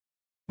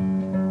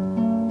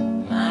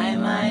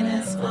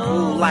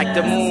like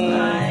the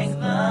moon,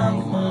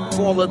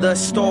 follow the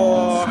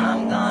star,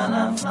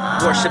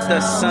 worship the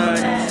sun.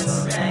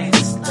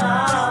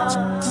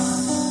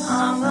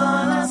 I'm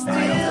gonna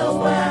still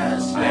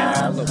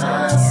worship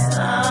the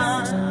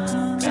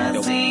sun,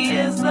 'cause he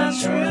is the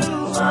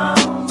true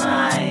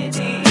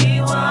almighty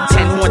one.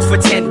 10 horns for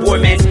 10 war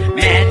men,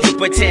 man, you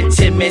pretend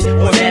timid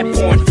or man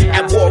born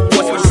at war,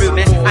 wars with real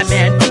men. I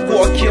man of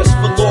war, kills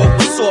for law,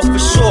 with sword for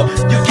sure.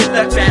 You get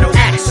the battle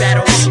axe,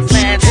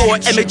 plans, war,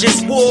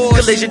 images, war,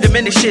 collision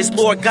diminishes,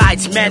 Lord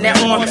guides, man at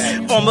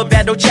armor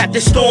battle, chapter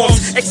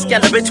storms,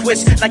 Excalibur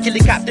twist like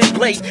helicopter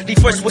blade. The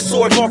first with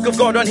sword, mark of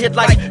guard on hit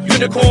like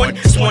unicorn,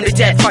 sworn to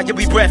death,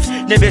 fiery breath,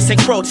 nimbus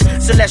and croaks,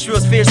 celestial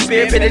sphere,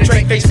 spear,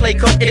 penetrate, face play,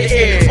 cut in the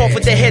air, off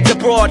with their heads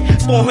abroad,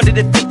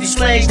 450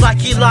 slayings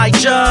like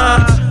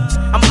Elijah.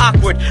 I'm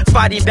awkward,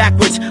 fighting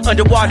backwards,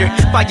 underwater,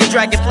 fire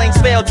dragon flames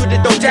fell to the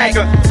dough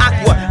dagger.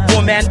 Aqua,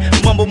 war man,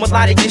 mumble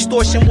melodic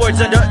distortion, words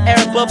under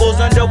air bubbles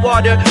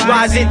underwater,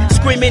 rising,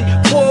 screaming,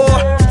 war,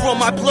 from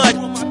my blood.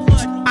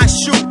 I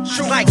shoot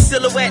like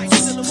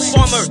silhouettes,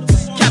 armor,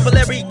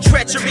 capillary,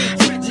 treachery,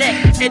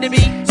 neck,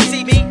 enemy,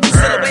 see me,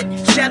 silhouette,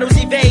 shadows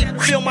evade,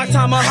 feel my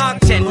tomahawk.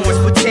 10 horns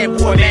for 10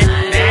 war men,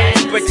 man,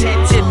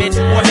 pretend timid,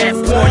 war man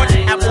born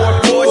at war,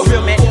 wars,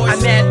 real men. I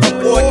man of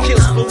war,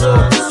 kills for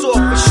law,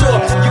 sword for sure.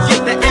 You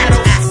get the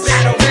battle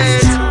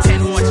man. 10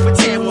 horns for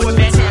 10 war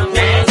men,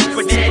 man,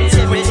 pretend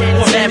timid,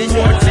 war man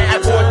born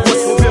at war,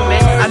 wars for real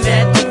men. I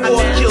man of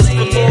war, kills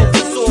for law,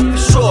 sword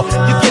for sure.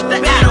 You get the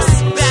battle man.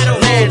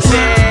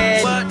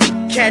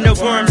 Can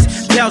of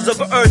worms, bells of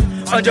earth,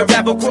 under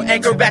rabble, core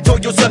anchor, battle,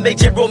 yo, some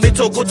major roll,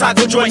 togo,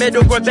 taco, joint,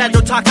 middle, ground,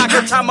 battle, taka,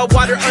 time,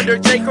 water,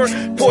 undertaker,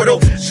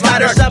 portal,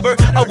 slider, slumber,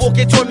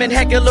 awoken, torment,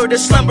 heckler, the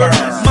slumber,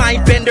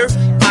 mind bender,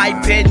 I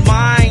bend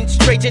mine,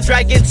 straight and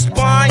dragon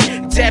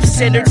spine, death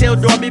center, tail,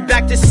 draw me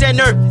back to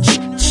center,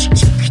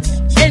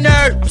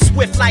 inner, I'm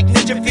swift like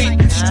ninja feet,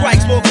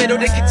 strikes more middle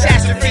than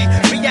catastrophe,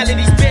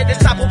 reality's bed, the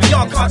top will be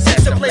all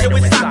concepts, I played it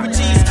with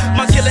Socrates,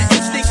 my killer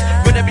instincts,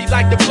 running me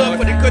like the blood,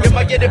 for the good of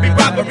my enemy,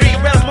 robbery,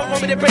 rouse my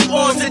arm and break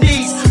arms and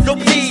knees, no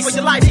please, for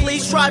your life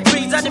please, try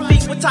breeze, I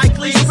defeat with tight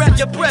cleats, grab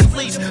your breath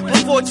please,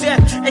 before death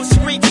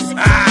excretes,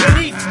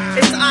 relief,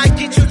 as I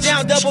get you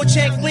down, double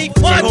check, leap,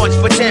 10 horns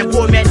for 10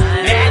 war men,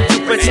 man,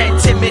 you pretend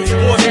timid,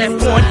 war man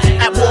born,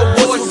 at war,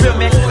 wars for real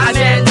men, I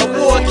man, a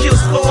war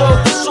kills for all,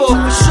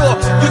 for sure,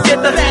 you get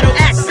the battle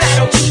axe,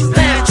 battle,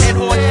 10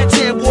 horns for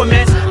 10 war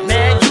men,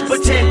 man, you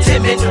pretend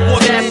timid, war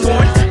man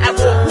born, at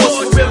war,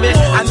 wars for real men,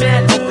 I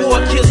man, a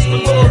war kills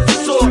for all,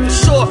 for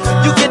sure,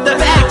 you get the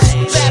battle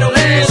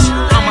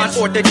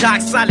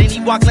unorthodox, silent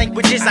Ewok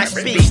languages I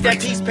speak. That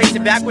piece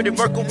pacing back with a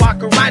vertical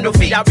walker, rhino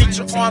feet. I reach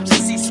your arms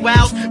and see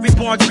swells,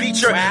 reborn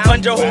creature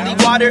under holy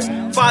water.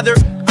 Father,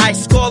 I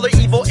scholar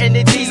evil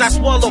entities I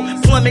swallow,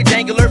 plummet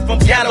dangler from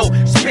gallow,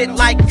 spit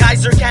like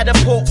geyser,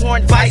 catapult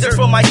horn visor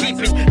from my deep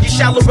end. You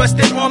shallow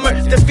rusted armor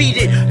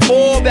defeated.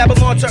 More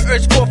Babylon to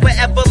earth for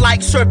forever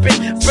like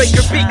serpent. Break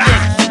your beacon,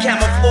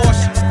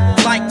 camouflage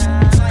like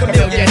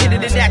chameleon,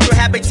 hidden in natural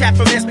habitat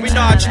from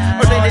espionage.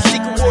 Early in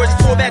secret wars,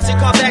 formats and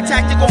combat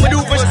tactical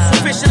maneuvers.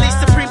 Officially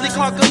supremely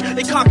conquered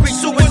in concrete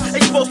sewers.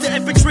 Exposed to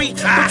infantry,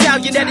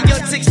 battalion at a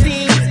young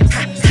 16.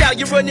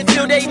 Stallion running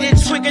field 8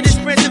 inch quicker than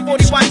sprints in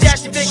 40 wide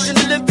dash events in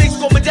Olympics.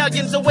 Gold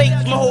medallions await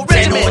my whole